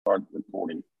Start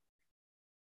recording.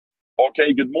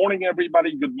 Okay, good morning,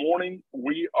 everybody. Good morning.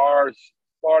 We are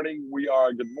starting.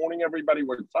 Good morning, everybody.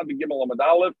 We're Tzaddik Gimel Amud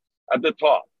Aleph at the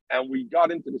top. And we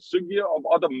got into the sugya of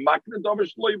other makna davar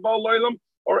shloi ba'olam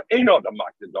or ain't other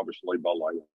makna davar shloi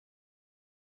ba'olam.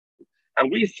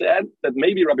 And we said that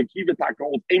maybe Rabbi Kiva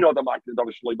holds ain't other makna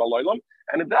davar shloi ba'olam.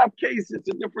 And in that case, it's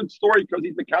a different story because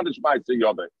he's the Kaddish Ma'aseh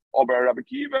Yodeh. Over Rabbi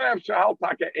Kiva, Shahal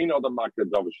Taka ain't other makna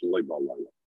davar shloi ba'olam.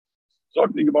 So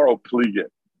the Gemara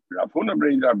Kliget. Rav Huna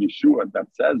brings Rabbi Yeshua that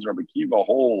says Rabbi Kiva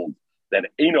holds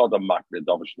that ain't other makna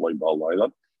davar shloi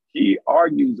ba'olam. He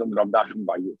argues on Rav Nachman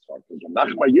bar Yitzchak. Rav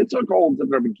Nachman bar Yitzchak holds that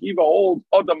Rabbi Kiva holds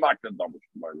other makna davar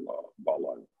shloi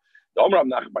ba'olam. The Rav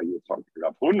Nachman bar Yitzchak,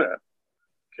 Rav Huna,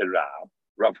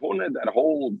 Rav Huna that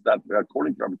holds that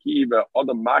according to Rabbi Kiva,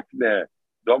 other makna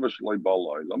davar shloi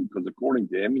ba'olam, because according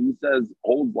to him, he says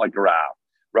holds like Rav.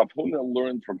 Rav Huna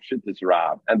learned from Shittis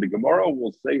Rav, and the Gemara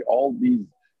will say all these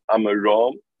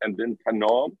Amarom and then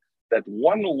Panom that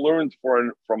one learns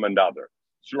from another.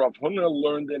 So Rav Huna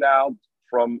learned it out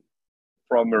from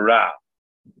Rav.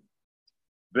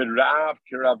 The Rav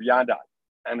Rav Yadai,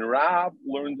 and Rav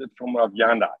learned it from Rav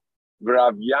Yadai.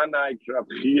 Rav Yadai Rav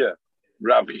Chia,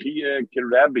 Rav Chia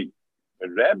Rebbe,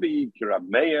 Rebbe Rav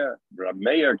Meir, Rav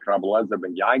Meir Rav Lezer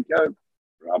ben Yankov,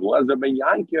 Rav Lezer ben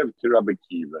Yankov Rabbi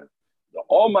Kiva. The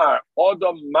Omar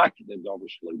Adam Makna davar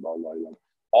shloi ba'olam.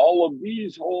 All of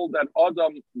these hold that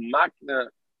Adam Makna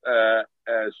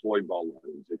shloi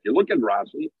ba'olam. If you look at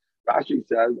Rashi, Rashi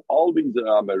says all these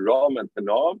Merom and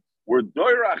Tanam were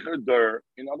dur acher dur.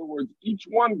 In other words, each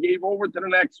one gave over to the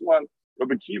next one.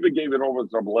 Rabbi Kiva gave it over to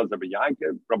Rabbi Lezer ben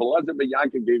Yankov. Rabbi Lezer ben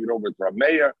Yankov gave it over to Rav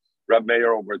Meir. Rav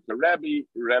Meir over to Rebbe.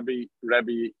 Rebbe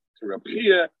to Rav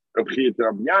Chia. Rav Chia to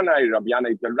Rav Yanai. Rav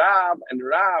Yanai to Rav. And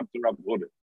Rav to Rav Huda.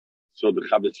 So the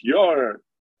Chavis Yor,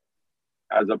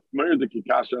 as a murder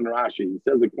Kikasha and Rashi, he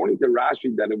says according to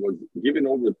Rashi that it was given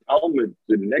over Talmud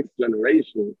to the next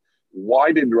generation.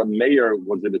 Why did Rabbi Meir,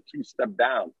 was it a two-step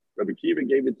down? Rabbi Kiva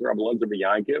gave it to Rabbi Lezer ben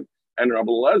Yankov, and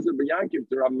Rabbi Lezer ben Yankov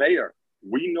to Rabbi Meir.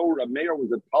 We know Rabbi Meir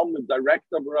was a Talmud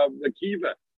director of Rabbi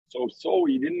Kiva. So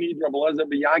he didn't need Rabbi Lezer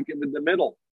ben Yankov in the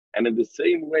middle. And in the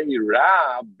same way,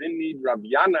 Rav didn't need Rabbi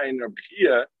Yana and Rabbi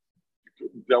Chia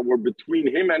that were between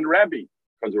him and Rebbe.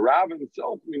 Because Rav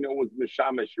himself, we know, was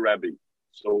Mishamish Rebbe.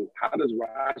 So how does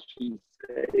Rashi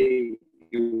say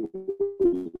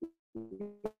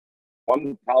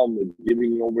one Talmud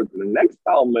giving over to the next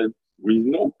Talmud? We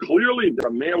know clearly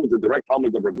that Meir was the direct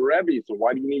Talmud of Rebbe, so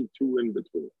why do you need two in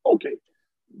between? Okay.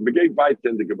 We gave Beit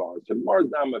in the Gemara. So Mars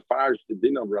now Mefarish the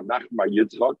din of Rav Nachman bar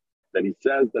Yitzchak that he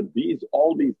says that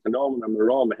all these Tanam and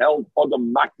Merom held other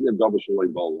makna davar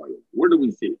shloi ba'olam. Where do we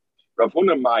see it? Rav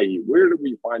Huna Mai, where do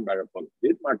we find by Rav Huna?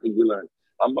 Ditmar, because we learn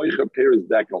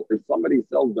if somebody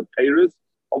sells the peiros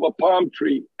of a palm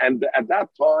tree, and at that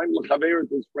time, l'chaver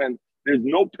his friend, there's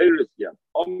no peiros yet.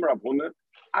 Rav Huna,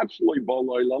 actually,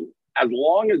 as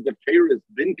long as the peiros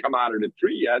didn't come out of the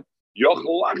tree yet, he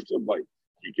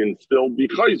can still be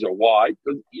chayzer. Why?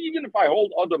 Because even if I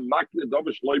hold other makna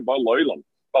davar shloi ba'olam,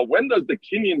 but when does the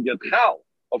kinyan get chal?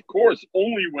 Of course,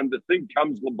 only when the thing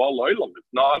comes ba'olam.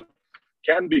 It's not.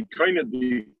 Can be kind of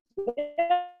the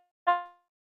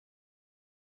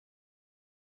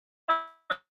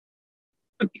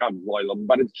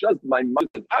but it's just my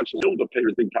mother actually the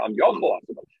pairs in Kam Yochel.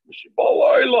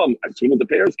 As soon as the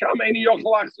pairs come, any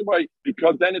Yochel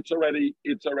because then it's already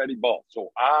bought.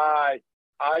 So I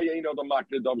ain't know the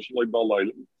makna davar shloi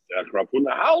ba'olam.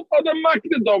 How the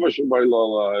makna davar shloi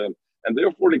ba'olam? And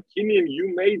therefore the kinyan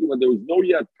you made when there was no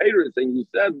yet pairs, and you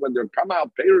said when there come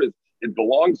out pairs, it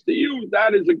belongs to you.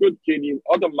 That is a good kinyan.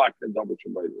 Other makna davar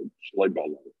shloi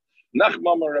ba'olam.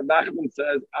 Nachman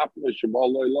says,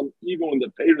 even when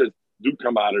the peiros do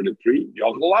come out of the tree,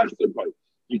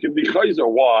 you can be chayzer.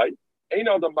 Why? Ain't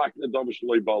other makna davar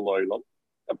shloi ba'olam.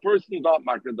 A person's not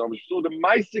makna davar. So the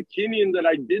ma'aseh kinyan that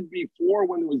I did before,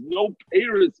 when there was no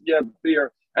peiros yet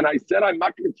there, and I said I'm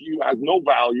makna to you, has no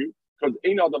value because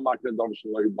ain't other makna davar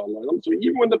shloi ba'olam. So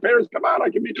even when the peiros come out, I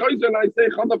can be chayzer and I say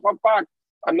chada papak.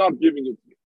 I'm not giving it to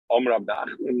you. Rav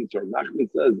Nachman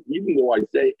says, even though I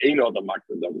say ain't other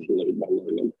makna davar shloi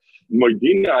ba'olam,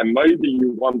 Moedina, I made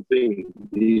you one thing.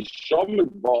 The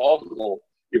shomet ba'achol.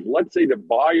 If let's say the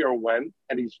buyer went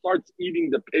and he starts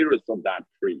eating the peiros of that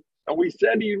tree, and we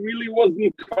said he really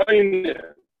wasn't kind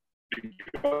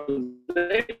because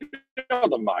they know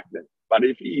the makna. But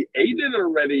if he ate it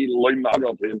already,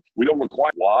 of him, we don't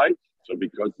require. Why? So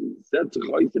because he said to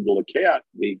Chayse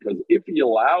because if he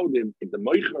allowed him, if the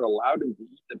Moicher allowed him to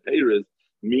eat the peiros,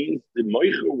 means the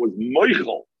Moicher was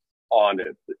Moichel on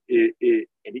it.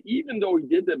 And even though he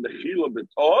did the Mechila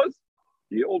B'Toz,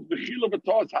 He owed Mechila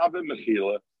Batas have a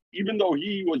Mechila, even though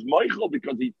he was Michael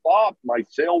because he thought my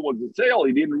sale was a sale.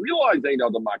 He didn't realize ain't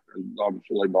other Makar.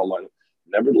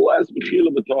 Nevertheless, Mechila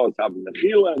Batas have a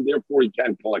Mechila, and therefore he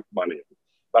can't collect money.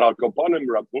 But Al Kapanim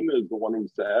Rav Huna is the one who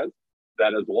says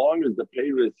that as long as the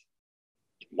Paris,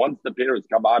 once the Paris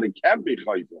come out, it can't be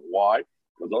Chayza. Why?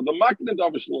 Because of the Makar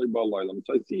Davashloi Balalam.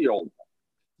 So I see you all.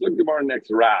 Look at our next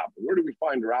Rab. Where do we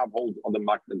find Rab holds on the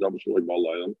Makar Davashloi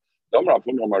Balalam?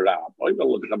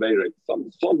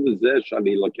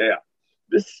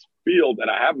 This field that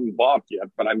I haven't bought yet,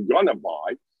 but I'm gonna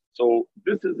buy. So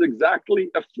this is exactly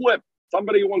a flip.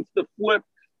 Somebody wants to flip.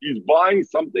 He's buying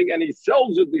something and he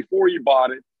sells it before he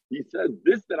bought it. He says,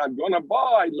 this that I'm gonna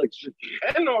buy, like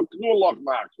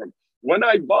when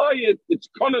I buy it, it's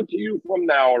coming to you from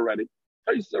now already.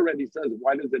 Tais already says,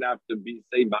 why does it have to be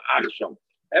say ma'achshav?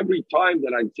 Every time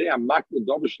that I say I'm makna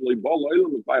davashloi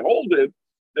ba'olam, if I hold it,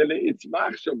 then it's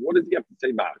machshav. What does he have to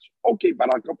say machshav? Okay,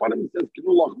 but Al Kapanim he says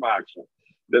kinulach machshav.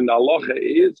 Then the halacha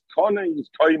is kona is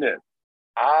koine.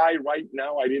 Right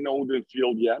now I didn't own the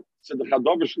field yet. So the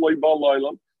chadavashloi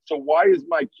ba'olam. So why is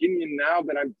my kinyan now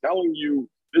that I'm telling you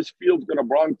this field's going to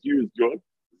belong to you is good?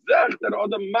 Zech that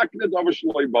other makna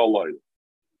davashloi ba'olam.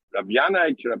 Rav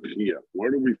Yanai Krabchia. Where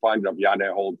do we find Rav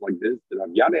Yanai holds like this? Rav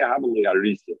Yanai have a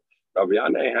arisa. Rav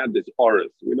Yanai had this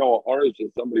oris. We know an oris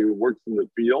is somebody who works in the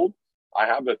field. I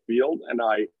have a field, and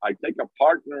I take a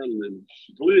partner, the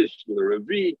shlish, the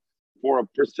revi, for a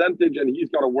percentage, and he's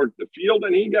got to work the field,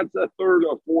 and he gets a third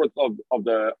or fourth of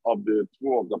the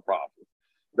profit.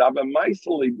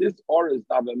 This oris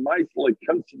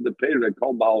comes to the payre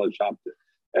called Bala Shabbat.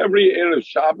 Every Erev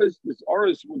Shabbos, this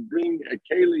oris would bring a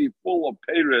keli full of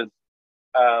payres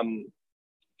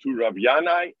to Rav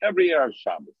Yanai every Erev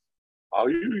Shabbos.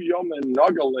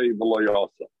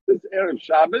 This Erev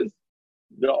Shabbos,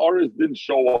 the oris didn't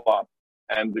show up,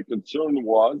 and the concern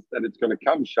was that it's going to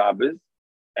come Shabbos,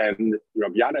 and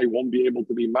Rav Yanai won't be able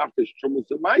to be mafish trumas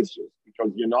and maisers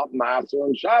because you're not maser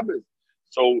on Shabbos.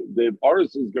 So the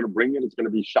oris is going to bring it; it's going to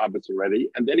be Shabbos already,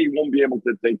 and then he won't be able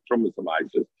to take trumas and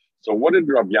maisers. So what did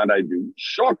Rav Yanai do?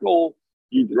 Shokel,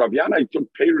 Rav Yanai took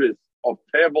peiris of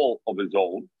Tevel of his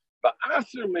own, but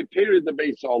Aser may peiris the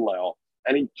Beis Hallel,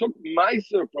 and he took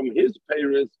meiser from his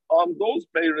peiris on those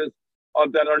peiris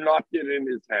that are not yet in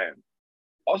his hand.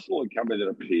 Also, coming to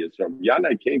Rapia. So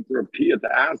Yanai came to Rapia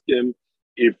to ask him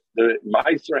if the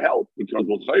meiser helped, because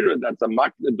that's a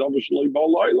makna davashloi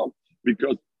ba'olam,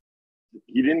 because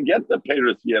he didn't get the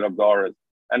peiris yet of Doris.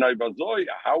 And I was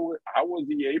how was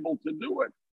he able to do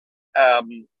it?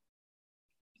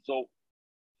 So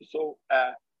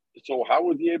how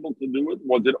was he able to do it?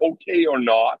 Was it okay or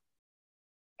not?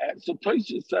 So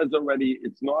Tosha says already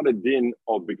it's not a din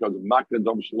of because of makna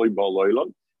davashloi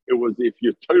ba'olam. It was if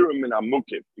you're Torah in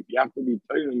Amukif, if you have to be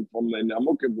Torah from the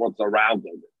Amukif, what's around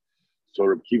it. So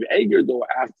Reb Kiva Eger though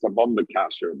asks a Bamba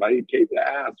Kasher. By Keta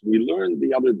asks, we learned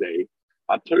the other day,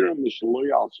 are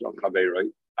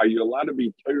you allowed to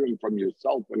be Torah from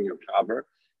yourself when you're Chaver?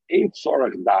 Ain't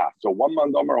Sorach Da. So one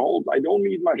man Domer holds, I don't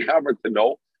need my Chaver to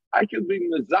know. I could be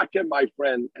Mezakeh, my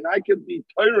friend, and I could be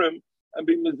Torah and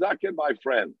be Mezakeh, my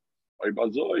friend.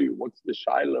 What's the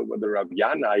shaila whether Rav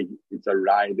Yanai it's a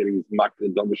right that he's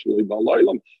makna davashloi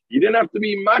ba'olam? He didn't have to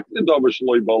be makna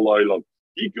davashloi ba'olam.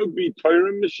 He could be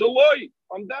Torah mishaloi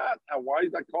on that. And why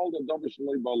is that called a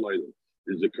davashloi ba'olam?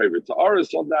 There's a kavod to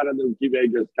Aris on that, and then give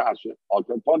Eger's kasha. I'll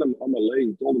confront him on the lay.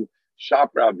 He told him,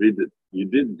 Shapra vidit. You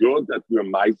did good that you're a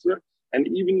meiser, and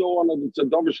even though it's a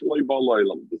davashloi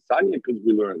ba'olam, the sanya because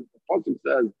we learned. The pasuk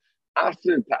says,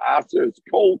 Aser to Aser is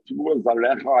cold towards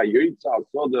Zarecha Yitza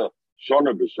Soda.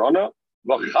 Shona b'shona,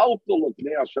 v'chalto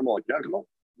l'pnei Hashem alakecha,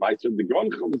 ma'aser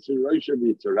degoncha v'tzirosha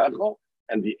v'yitzarecha,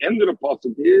 and the end of the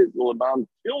pasuk is l'ban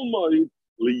tilmoi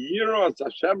liyiras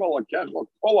Hashem alakecha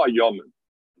kol hayomim.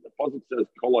 The pasuk says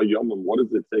kol hayomim. What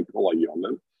does it say kol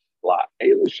hayomim? La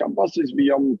eila Shabbos is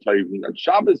v'yom tovim. That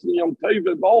Shabbos and Yom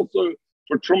Tovim also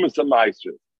for trumas and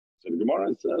ma'aser. So the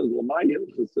Gemara says l'may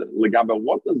hilchas legabe.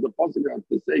 What does the pasuk have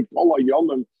to say kol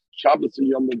hayomim Shabbos and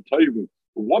Yom Tovim?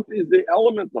 What is the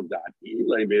element of that?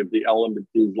 If the element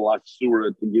is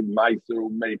lasura to give meiser or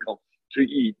mekel to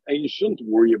eat, and you shouldn't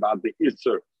worry about the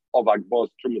isser of agbos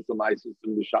trumas and meiser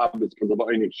in the Shabbos because of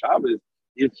Einik Shabbos.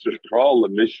 It's just crawl a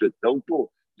mishra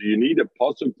temple. Do you need a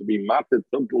pasuk to be matet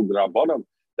temple drabanan?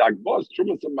 The agbos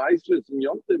trumas and meiser in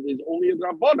Yom Tov is only a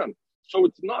drabanan, so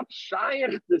it's not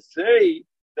shaykh to say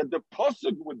that the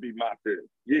pasuk would be matet.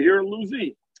 You hear,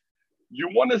 Lucy? You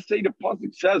want to say the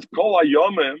pasuk says kol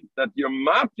hayomim that you're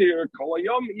matir kol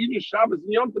hayom even Shabbos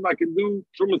and Yom Tov I can do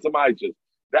trumas and meiser.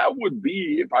 That would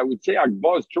be if I would say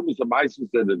agbos trumas and meiser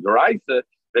said the deraisa.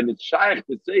 then it's shaykh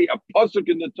to say a pasuk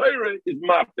in the Torah is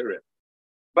matter.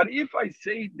 But if I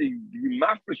say the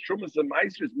mafresh shumas and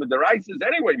maestris midaraisa is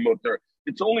anyway mutter,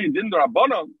 it's only din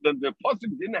rabbanon. The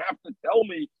pasuk didn't have to tell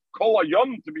me kol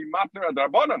hayom to be matter ad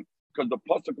rabbanon, because the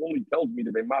pasuk only tells me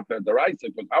to be matter ad daraisa.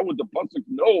 Because how would the pasuk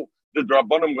know that the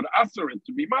rabbanon would answer it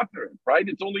to be matter? Right?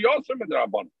 It's only also mid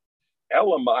rabbanon.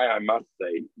 Elamai, I must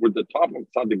say, with the top of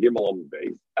Tzaddik Gimel on the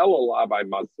base. Elalav, I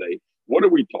must say, what are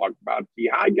we talking about? The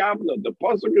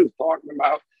pasuk is talking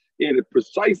about in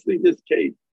precisely this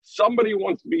case. Somebody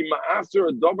wants to be ma'aser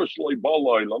a davar shloi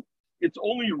ba'loilam. It's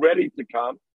only ready to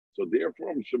come. So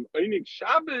therefore, Shemainik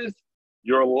Shabbos,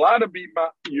 you're allowed to be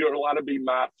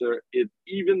ma'aser it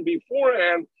even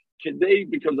beforehand. Today,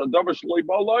 because of davar shloi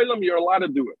ba'loilam, you're allowed to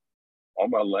do it.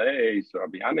 Amalei, so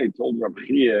Rabbi Hanai told Rabbi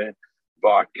Chia,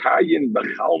 va'akayin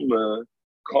b'chalme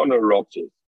kona rotzes.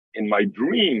 In my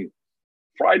dream,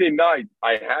 Friday night,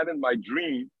 I had in my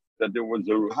dream that there was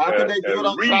a how can they do it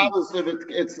on Shabbos if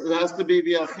it has to be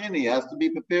via chini, it has to be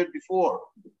prepared before?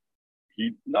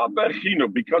 Not berchino,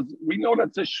 because we know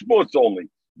that's a shmutz only.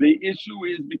 The issue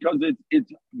is because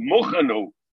it's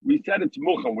muchanu. We said it's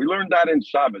muchan. We learned that in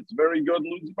Shabbos. Very good,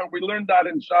 Lucy, but we learned that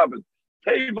in Shabbos.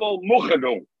 Table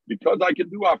muchanu. Because I can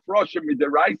do afrosha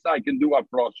midiraisa, I can do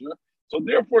afrosha. So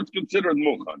therefore it's considered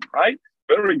muchan, right?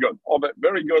 Very good.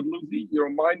 Very good, Lucy. You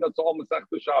remind us all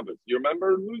Masechta Shabbos. You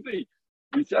remember, Lucy?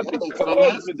 We said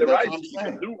because with the right you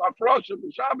can do afrosha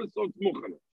for Shabbos, so it's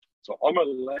muchan. So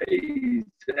Amalei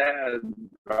said,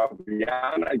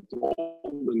 Rabbiyan, I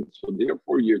told him, so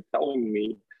therefore you're telling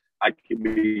me I can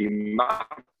be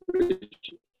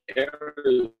mafresh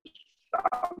erev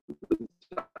Shabbos,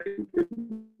 I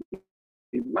can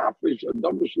be mafresh a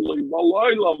davar shloi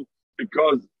ba'loilam,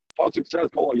 because pasuk says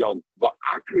kol hayom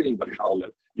va'akrin b'chalme.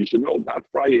 You should know that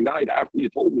Friday night after you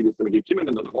told me this, when you came in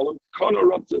the cholim, Kona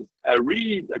Rotzes, a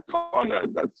reed, a Kona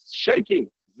that's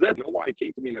shaking. That's why I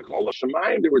came to me in the cholim.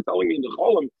 Shemayim, they were telling me in the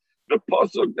cholim, the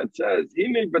pasuk that says,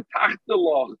 Hine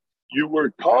betachtelach, you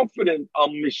were confident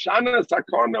on Mishana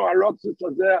Sakarno Arotzes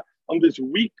Hazeh, on this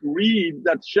weak reed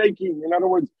that's shaking. In other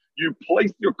words, you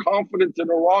placed your confidence in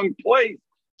the wrong place.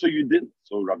 So you didn't.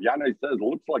 So Rav Yanai says, it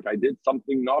looks like I did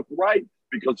something not right,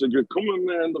 because if you're coming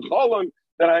in the cholim,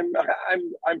 that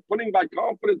I'm putting my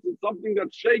confidence in something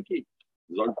that's shaky.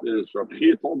 Rav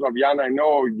Chia told Rav Yana, I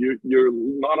know you're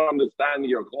not understanding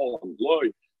your cholim.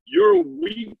 You're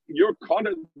weak. Your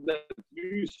content that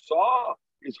you saw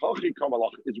is hochi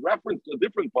kamalach. It's referenced to a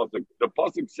different pasuk. The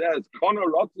pasuk says, "Kana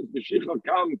rotzes b'shicha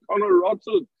kam, kana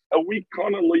rotzes a weak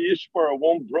kana leyishbar, it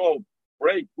won't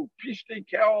break. Upishte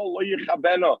kel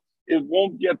leyichabena, it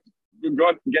won't get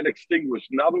extinguished."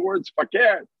 In other words,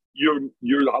 fakir. Your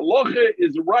halacha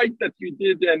is right that you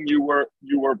did, and you were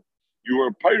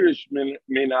pirish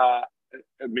mina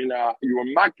you were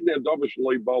makne davar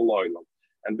shloi ba'loilam,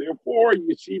 and therefore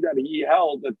you see that he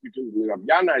held that you can. Rav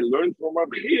Yana learned from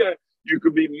Rav Chia, you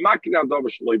could be makne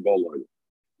davar shloi ba'loilam.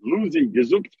 Luzi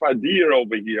gezukt fadir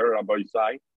over here, Rabbi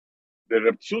Isai. The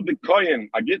Rav Tzudek Kohen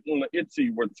Agitl Itzi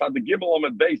were Tzaddik Gimel on the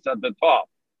base at the top.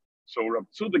 So Rav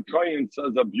Tzudek Kohen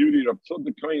says a beauty. Rav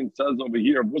Tzudek Kohen says over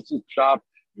here, Vus's shop.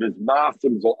 If you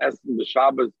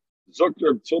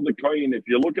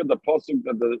look at the pasuk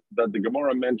that the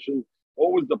Gemara mentioned,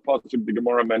 what was the pasuk the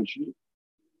Gemara mentioned?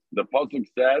 The pasuk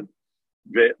said,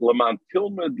 "Leman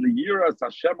tilmed liyiras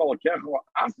Hashem alakecha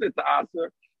aser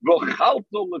ta'aser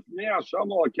v'chalto lifnei Hashem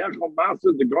alakecha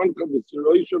maser degoncha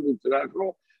v'tziroisha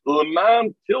v'tzirecho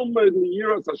leman tilmed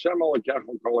liyiras Hashem alakecha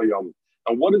kol hayom."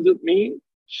 And what does it mean?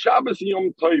 Shabbos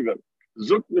Yom Tovim.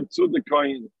 Zuk Tzudek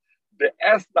Kohen. The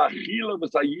est achile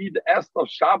v'sayid est of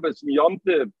Shabbos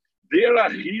miyontiv. Der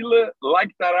achile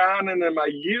like daran in a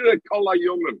mayire kol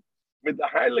hayomim. Mit the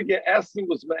heilige Essen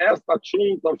was me est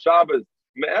atschulnt of Shabbos.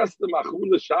 Me est the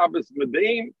machule Shabbos mit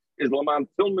dem is laman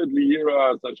tilmid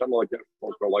liyira Hashem like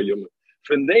kol hayomim.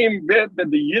 Von dem wird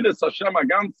mit the Yidus Hashem a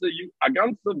ganze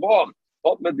Woche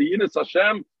hat mit the Yidus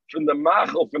Hashem von der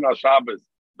Machel von der Shabbos.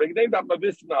 Wegen dem that man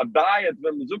wissen a diet,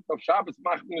 wenn man sucht auf Shabbos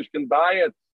macht man nicht kein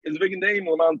Diet. Is wegen dem,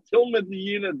 wenn man tilmet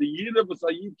die Jede, was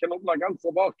Ayid kann auf eine ganze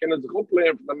Woche, kann sich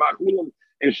auflehnen von der Machulam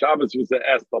in Shabbos, wie sie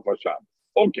erst auf der Shabbos.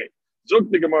 Okay,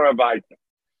 sucht die Gemara weiter.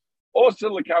 Sucht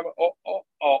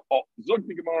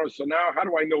die Gemara, so now, how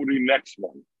do I know the next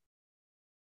one?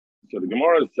 So the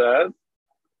Gemara says,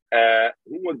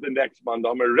 who was the next one?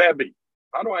 Rebbe.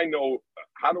 How do I know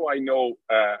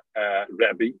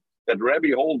Rebbe? That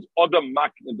Rebbe holds Adam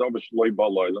Makne Davar Shloi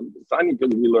Ba'loilam. The signing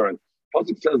because we learned.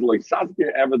 Pasuk says, like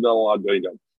Saskia Eved al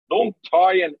Adoidam. Don't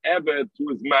tie an Eved to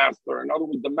his master. In other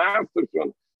words, the master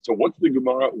son. So what's the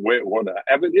Gemara? Where the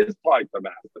Eved is tied to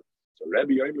master. So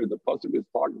Rabbi Yomer, the pasuk is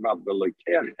talking about the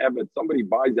lekech eved. Somebody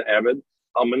buys an eved.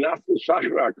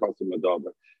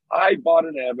 I bought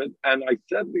an eved, and I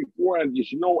said before, and you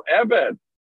should know eved.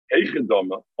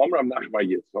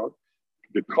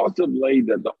 The Kosev lay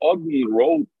that the Odin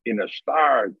wrote in a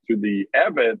star to the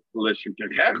eved,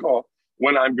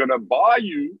 when I'm going to buy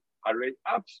you, I'm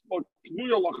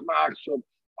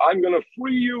going to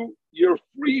free you. You're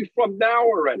free from now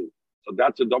already. So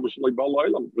that's a double shalei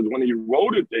ba'olam. Because when he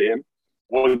wrote it to him,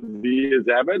 was he his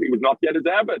Eved? He was not yet his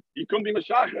Eved. He couldn't be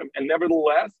Meshachem. And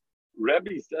nevertheless,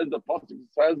 Rebbe says, the pasuk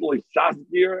says,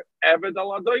 Sasgir Eved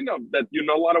al Adonam, that you're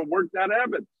not allowed to work that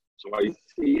Eved. So I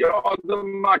see the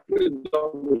makrid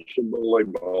double shalei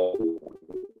ba'olam.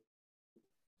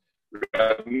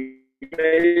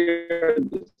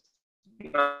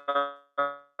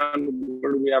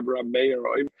 Where do we have Rameir?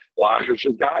 Lachish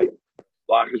is guy.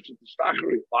 Lachish is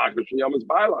Stachri. Lachish is Yamas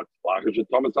Bailach. Lachish is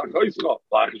Thomas Achoischa.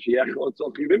 Lachish is Yechel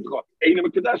Tzal Chivimcha.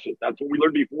 Einem Kadeshes. That's what we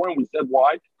learned before, and we said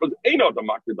why? Because Eino the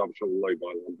Makridav Shaloi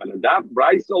Bailach. And in that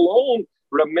Bryce alone,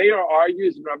 Rameir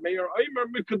argues, Rameir Eimer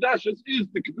Mikadeshes is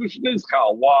the Kedushin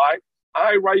Ischal. Why?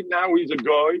 I right now he's a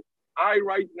guy. I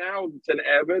right now it's an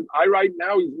Eved. I right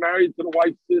now he's married to the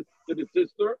wife, to the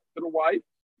sister, to the wife.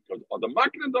 Because the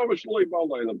Makridav Shaloi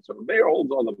Bailach. So Rameir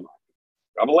holds on the Makridav.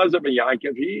 Rabbi Eliezer ben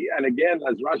Yaakov, and again,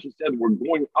 as Rashi said, we're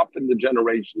going up in the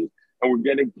generations, and we're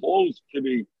getting close to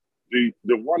the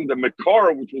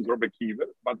Makar, which was Rabbi Kiva,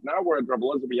 but now we're at Rabbi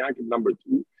Eliezer ben Yaakov number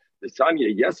 2. The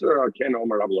Sanya Yeser Ken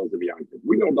Omer Rabbi Eliezer ben Yaakov.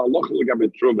 We know the halacha legabe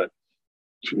truma.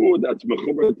 True, that's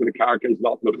mechuber to the karka is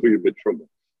not mechuber b'truma.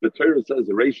 The Torah says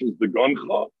the Reish is the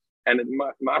goncha, and it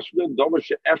mashma dover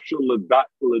she'efshel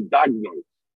ledagno,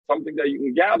 something that you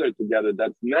can gather together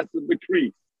that's nested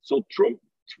decree. So truma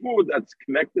that's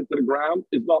connected to the ground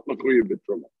is not mechuyev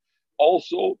b'truma.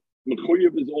 Also,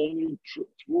 mechuyev is only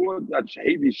truma that's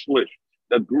heavy shlish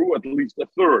that grew at least a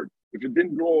third. If it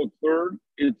didn't grow a third,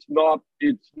 it's not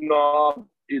mechuyev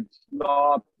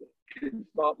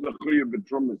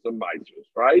b'truma some mitzvahs,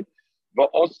 right? But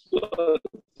also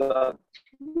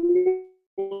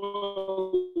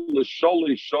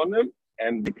l'sholi shonim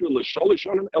and l'sholi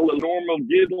shonim el normal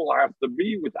gidl has to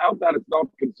be. Without that, it's not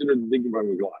considered a digim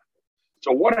b'miglah.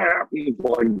 So what happens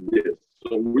like this?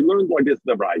 So we learned like this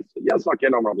the Brayse. Yes, I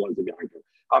can Omar Blanza Bianca.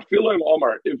 I feel him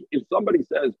Omar. If somebody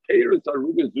says Peiros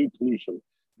Aruga Zu Pollution,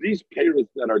 these Peiros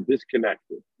that are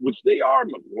disconnected, which they are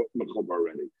Mechub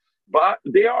already, but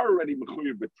they are already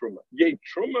Mechuyev b'Truma. Yet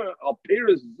Truma al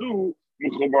Peiros Zu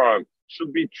Mechubarim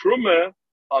should be Truma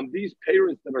on these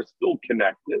Peiros that are still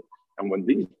connected. And when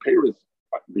these Peiros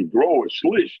they grow a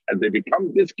shlish and they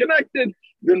become disconnected,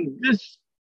 then this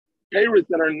Peiros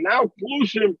that are now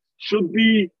pollution should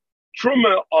be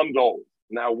truma on those.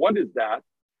 Now, what is that?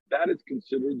 That is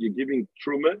considered you're giving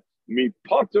truma mi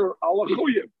potter ala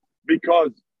chuyev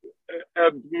because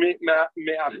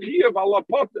me'achiyev ala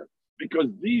potter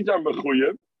because these are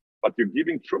mechuyev, but you're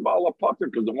giving truma ala potter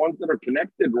because the ones that are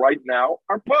connected right now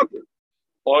are potter.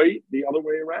 Or the other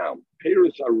way around,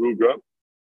 Peiros aruga,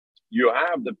 you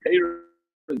have the Peiros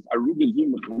aruga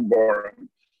zumachumbar,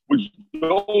 which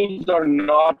those are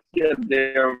not yet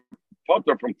their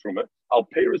potter from truma. Al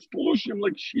Peiros pollution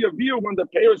like shiavir when the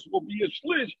Peiros will be a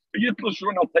shlish,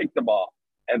 yitlashun I'll take them off,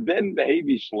 and then the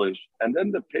heavy shlish, and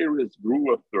then the Peiros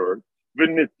grew a third,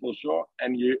 v'nitlashu,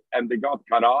 and they got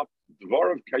cut off.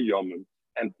 Dvar of kayomim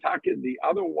and taked the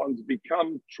other ones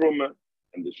become truma.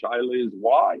 And the shaila is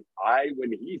why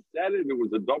when he said it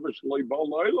was a davar shloi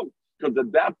ba'olam because at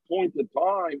that point in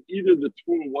time either the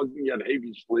tool wasn't yet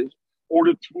heavy shlish or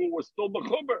the tool was still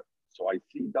mechuber. So I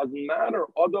see it doesn't matter.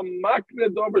 Adam makne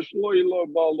davar shloi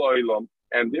ba'olam,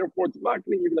 and therefore it's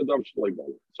makne even a davar shloi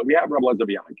ba'olam. So we have Rabbi Eliezer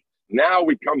ben Yaakov. Now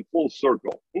we come full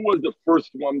circle. Who was the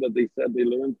first one that they said they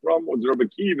learned from? Was Rabbi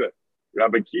Kiva.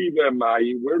 Rabbi Kiva,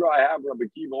 where do I have Rabbi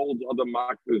Kiva holds other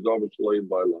makne davar shloi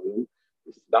ba'olam?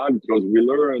 It's not because we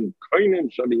learn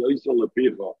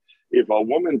if a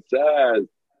woman says,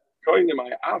 I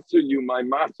answer you my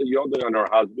master yoda on her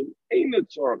husband, ain't it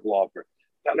tzorach lofer?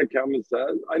 Tanakama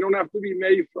says, I don't have to be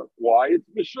meifer. Why? It's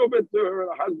meshubet to her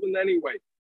husband anyway.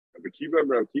 Rabbi Kiva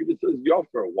says,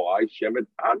 yofer. Why? Shemet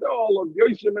adol of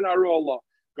Yosem and Arola.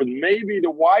 Because maybe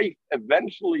the wife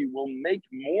eventually will make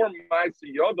more master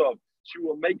yoda. She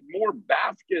will make more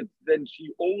baskets than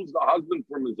she owes the husband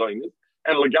for mezainis.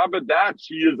 And legabe that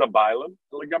she is a bailam.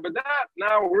 Legabe that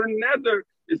now her nether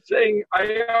is saying,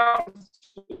 I ask.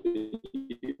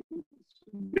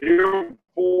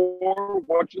 Therefore,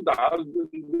 what should the husband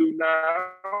do now?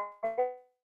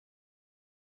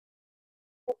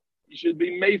 He should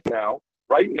be made now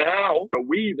Right now,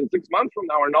 we, even 6 months from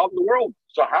now, are not in the world.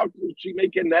 So how could she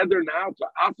make a nether now? So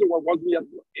after what wasn't yet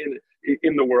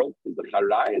in the world is the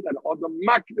charayah that all the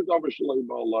maknas of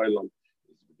Shalom.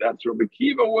 That's Rabbi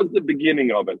Kiva was the beginning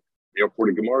of it. Therefore,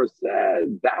 the Gemara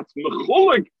said that's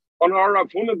mechulik on our Rav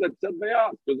Huna that said they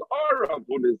asked, because our Rav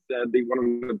Huna said they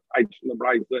wanted to teach in the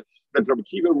Brisa that Rabbi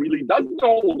Kiva really doesn't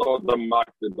hold on the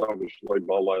maknas of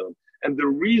Shalom. And the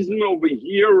reason over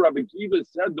here, Rabbi Kiva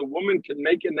said the woman can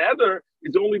make a nether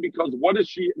is only because what is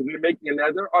she making a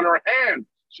nether? On her hands.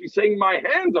 She's saying my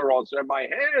hands are also, my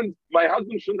hands, my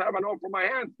husband shouldn't have an off for my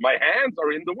hands. My hands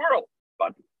are in the world.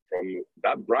 But from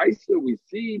that brisa, we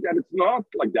see that it's not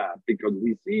like that, because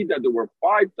we see that there were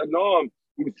 5 Tanoim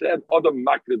who said other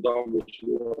makridam,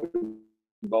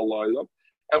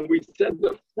 and we said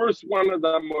the first one of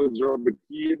them was Rabbi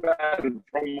Kiva, and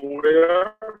from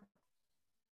where?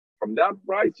 From that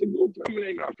price, it will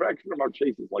terminate a fraction of our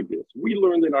chases like this. We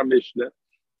learned in our Mishnah,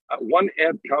 one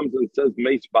ad comes and says,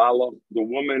 Meis Bala, the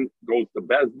woman goes to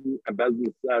Bezdin, and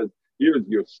Bezdin says, here's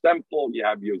your stempel, you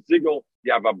have your zigel,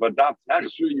 you have a badat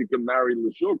hechsher, you can marry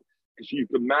Lashuk, and you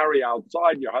can marry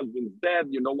outside, your husband's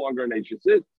dead, you're no longer an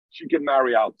HSS, she can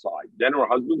marry outside. Then her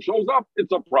husband shows up,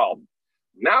 it's a problem.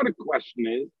 Now the question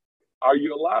is, are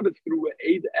you allowed to through an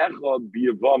Eid Echad be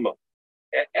a Vama?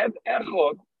 Eid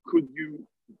Echad, could you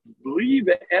believe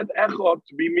Ed Echad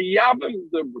to be miyavim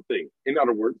the thing? In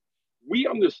other words, we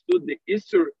understood the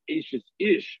Isser Ashes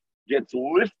Ish gets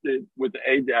lifted with the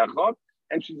Ed Echad,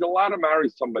 and she's allowed to marry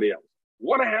somebody else.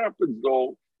 What happens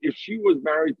though if she was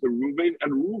married to Reuben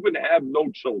and Reuben had no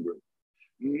children?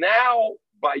 Now,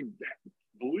 by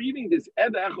believing this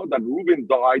Ed Echad that Reuben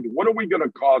died, what are we going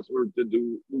to cause her to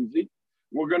do, Uzi?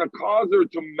 We're going to cause her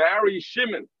to marry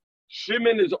Shimon.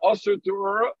 Shimon is also to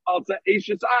her also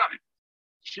Ashes Ach.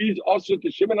 She's also to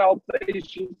Shimon al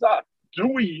Shisa. Do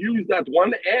we use that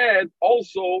one ad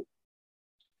also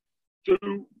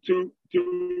to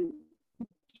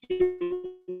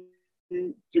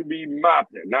be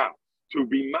mater? Now, to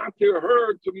be mater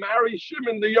her to marry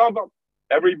Shimon the Yavam.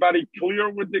 Everybody clear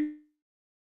with the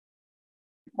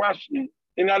question?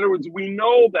 In other words, we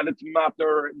know that it's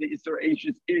matter the Isser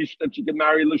Ashes Ish that she can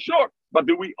marry Lashuk. But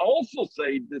do we also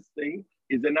say this thing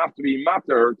is enough to be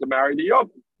matter to marry the Yavam?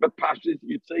 But Pashas,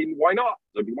 you'd say, why not?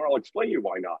 So Gemara will explain you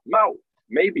why not. Now,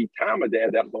 maybe Tama the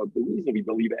Ed Echad, the reason we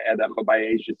believe Ed Echad by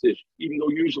Ashes Ish, even though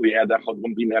usually Ed Echad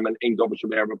won't be them and Ein Dover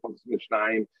Shemer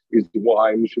Mishnayim, is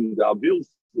why Mishum Davil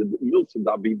Milson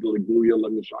David Legluya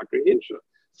Lemishakra Insha.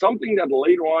 Something that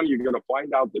later on you're going to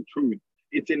find out the truth.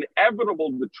 It's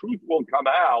inevitable the truth will come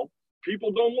out.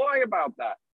 People don't lie about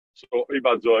that. So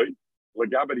Ibazoi,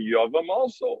 Lagabadi Yavam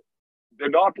also. They're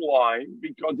not lying,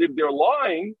 because if they're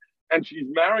lying and she's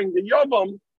marrying the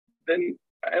Yavam, then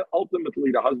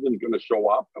ultimately the husband's going to show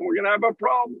up and we're going to have a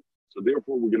problem. So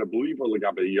therefore we're going to believe her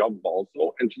Lagabadi Yavam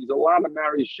also, and she's allowed to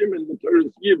marry Shimon the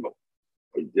Teres Yivam.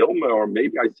 Or Dilma, or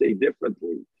maybe I say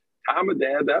differently. Tamad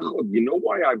Ed Echad, you know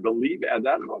why I believe Ed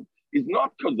Echad? Is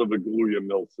not because of a Gluya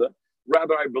Milsa.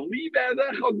 Rather, I believe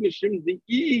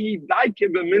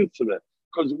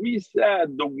because we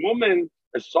said the woman,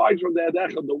 aside from the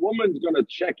Echad, the woman's going to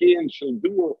check in. She'll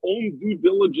do her own due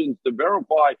diligence to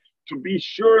verify, to be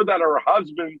sure that her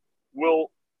husband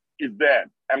is dead.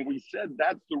 And we said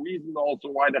that's the reason also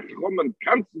why the woman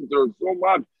concentrates her so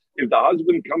much if the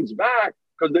husband comes back,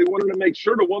 because they wanted to make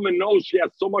sure the woman knows she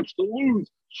has so much to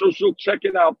lose, so she'll check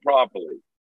it out properly.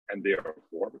 And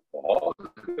therefore,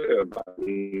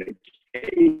 in the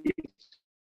case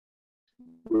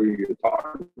where you're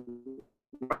talking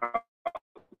about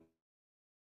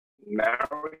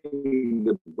marrying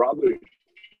the brother,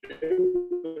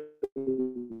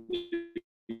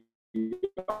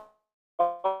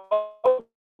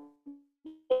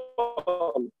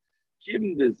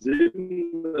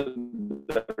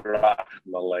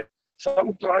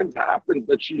 sometimes happens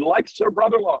that she likes her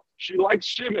brother-in-law, she likes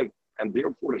Shimon, and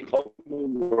therefore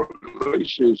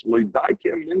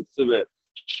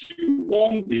she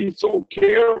won't be so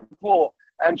careful,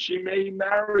 and she may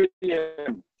marry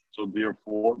him. So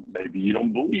therefore, maybe you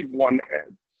don't believe one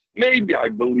ad. Maybe I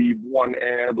believe one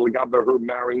ad, Lagaber her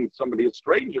marrying somebody, a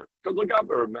stranger, because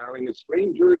Lagaber her marrying a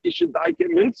stranger, Ishadaike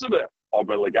Mitzvah.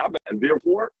 And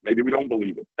therefore, maybe we don't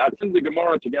believe it. That's in the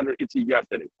Gemara together. It's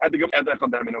yesterday. At the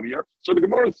Gemara over here. So the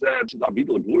Gemara said,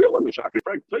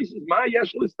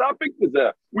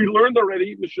 we learned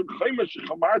already because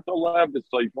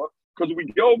we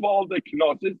go all the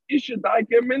knosses.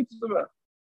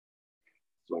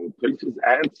 So places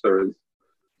answers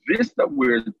this that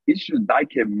we're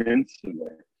Ishadaike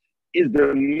Mitzvah is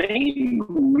the main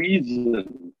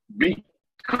reason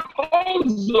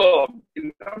because of,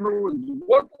 in other words,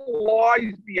 what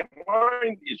lies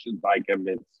behind Isha Daika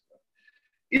Mitzvah?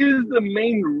 Is the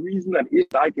main reason that Isha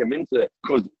Daika Mitzvah,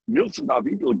 because Milsa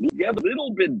David will get a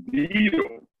little bit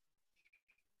deeper.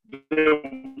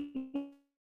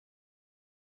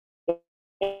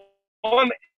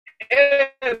 On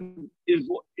end is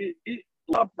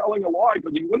not telling a lie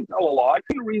because he wouldn't tell a lie.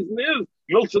 And the reason is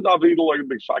Milsa David like a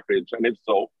big shakrit, and if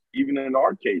so, even in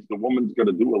our case, the woman's going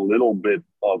to do a little bit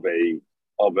of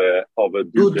a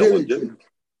due diligence,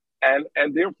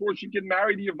 and therefore she can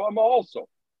marry the Yavama also.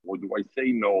 Or do I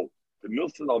say no? The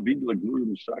Milsa David like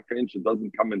shakrit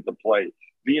doesn't come into play.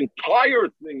 The entire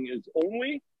thing is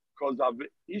only because of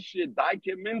Isha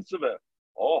Daike Mitzvah.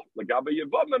 Oh, Lagabe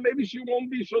Yavama, maybe she won't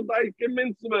be so Daike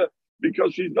Mitzvah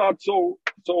because she's not so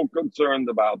concerned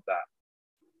about that.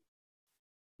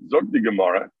 Zog the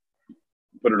Gemara,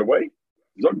 put it away.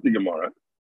 Zog the Gemara,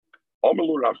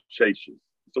 Omalu Rav Sheshes.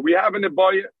 So we have in the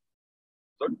Boya,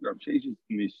 Zog Rav Sheshes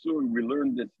Nisur, we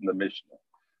learned this in the Mishnah.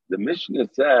 The Mishnah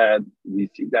said, we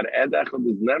see that Ed Echad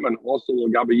is Neman also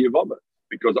Lagabe Yavama.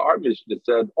 Because our Mishnah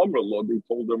said, Omerlo, they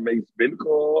told her, Meis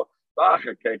Bincho,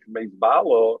 Bachakek, Meis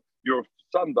Balo, your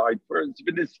son died first,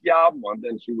 Vinis Yavam, and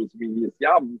then she was Vinis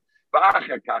Yavam,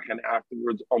 Bachakach, and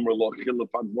afterwards, Omerlo,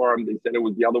 Chilafat Varam, they said it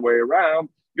was the other way around.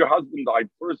 Your husband died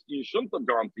first, you shouldn't have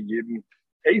gone to Yidden.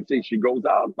 Say she goes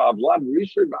out, Vlad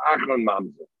Risha, Achron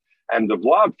Mamzer. And the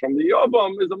Vlad from the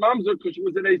Yavam is a Mamzer because she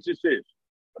was an HSH.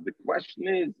 But the question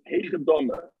is,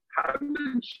 Heichadoma, how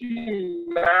did she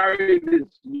marry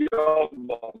this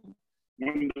Yavam?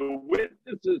 When the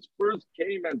witnesses first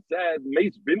came and said,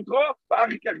 Meis Bincha,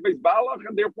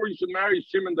 and therefore you should marry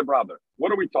Shimon the brother.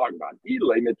 What are we talking about? If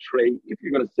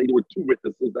you're going to say there were two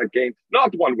witnesses that came,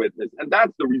 not one witness, and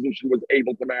that's the reason she was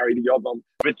able to marry the Yavam,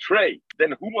 betray.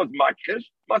 Then who was Makrish?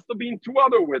 Must have been two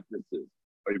other witnesses.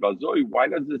 Why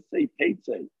does it say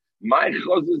Teitzei? My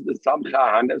chos is the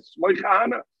Samchahana,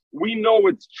 Smoichahana. We know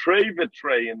it's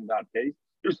betray in that case.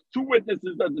 There's two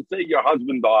witnesses that say your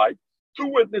husband died. Two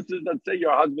witnesses that say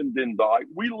your husband didn't die.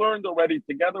 We learned already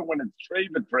together when it's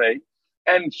betray,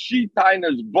 and she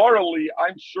tainas borally,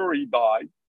 I'm sure he died.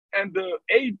 And the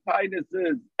eight tainas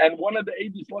and one of the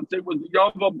eighties, let's say, was the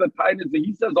Yav of the tainas,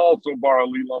 he says also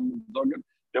borally.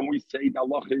 Then we say the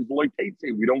Allah is like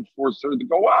we don't force her to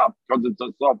go out because it's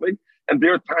a suffix, and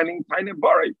they're tiny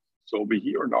bari. So over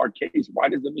here in our case, why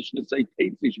does the Mishnah say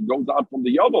Tatsi? She goes out from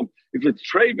the Yavam. If it's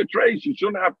betray, she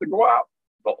shouldn't have to go out.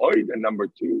 But and number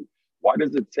two, why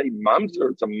does it say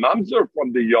mamzer? It's a mamzer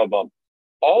from the Yavam.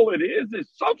 All it is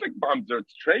suffix mamzer.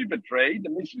 It's betray. The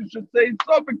Mishnah should say it's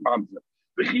suffix mamzer.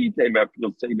 The Chitem, if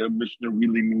you'll say the Mishnah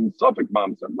really means suffix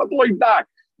mamzer. But like that,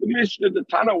 the Mishnah, the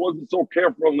Tana wasn't so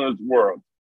careful in his words.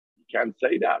 You can't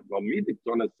say that. Well, Midik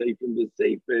on a safe in the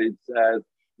safe, it says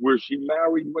where she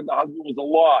married when the husband was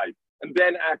alive, and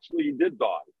then actually he did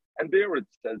die. And there it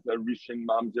says Rishon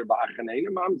mamzer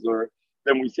v'achanena mamzer.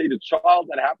 Then we say the child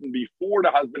that happened before the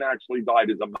husband actually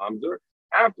died is a mamzer.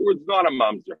 Afterwards, not a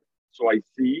mamzer. So I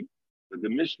see that the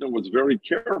Mishnah was very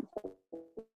careful.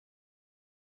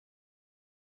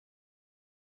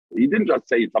 He didn't just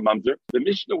say it's a mamzer. The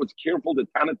Mishnah was careful, the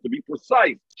Tana, to be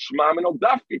precise. Shmamin al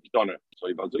dafkik done. So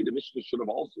the Mishnah should have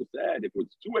also said, if it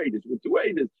was two eighties, with two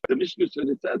eighties, the Mishnah should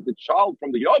have said the child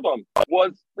from the Yavam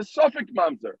was the suffix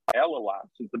mamzer. Elalaf,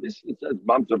 since the Mishnah says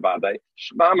mamzer badai,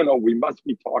 Shmamin, we must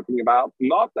be talking about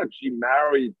not that she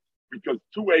married because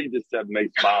two eighties said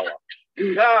meis bala.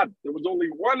 God, there was only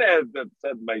one ed that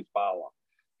said meis bala.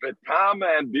 The Tama,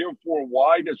 and therefore,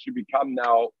 why does she become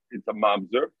now? It's a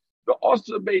mamzer. The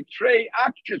Osa betray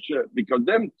Akisha, because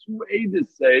them two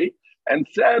aides say and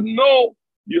said, no,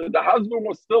 the husband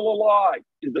was still alive.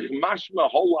 Is the Mashma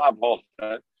Holav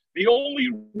Hocha. The only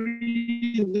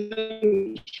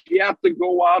reason she had to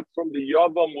go out from the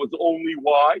Yavam was only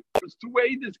why? Because two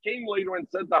aides came later and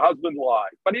said the husband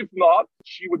lied. But if not,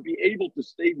 she would be able to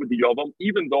stay with the Yavam,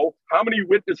 even though how many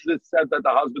witnesses said that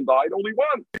the husband died? Only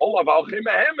one. Olav Alchem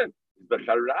Ahemen. The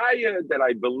Charaya that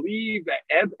I believe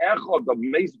Ed Echad of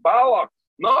Meis Balach,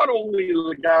 not only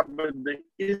the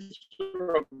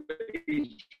Israel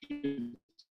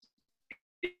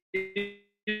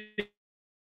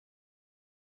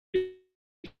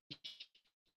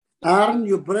Aaron,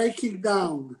 you're breaking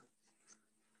down.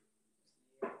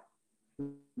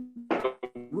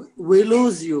 We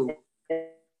lose you.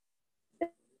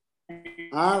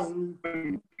 Aaron.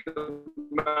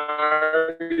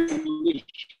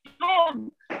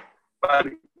 But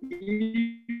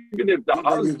even if the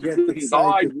husband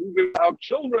died, without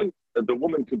children, that the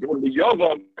woman could go to the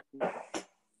Yavam.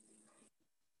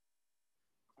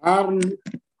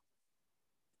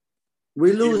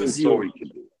 We lose you.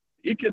 He could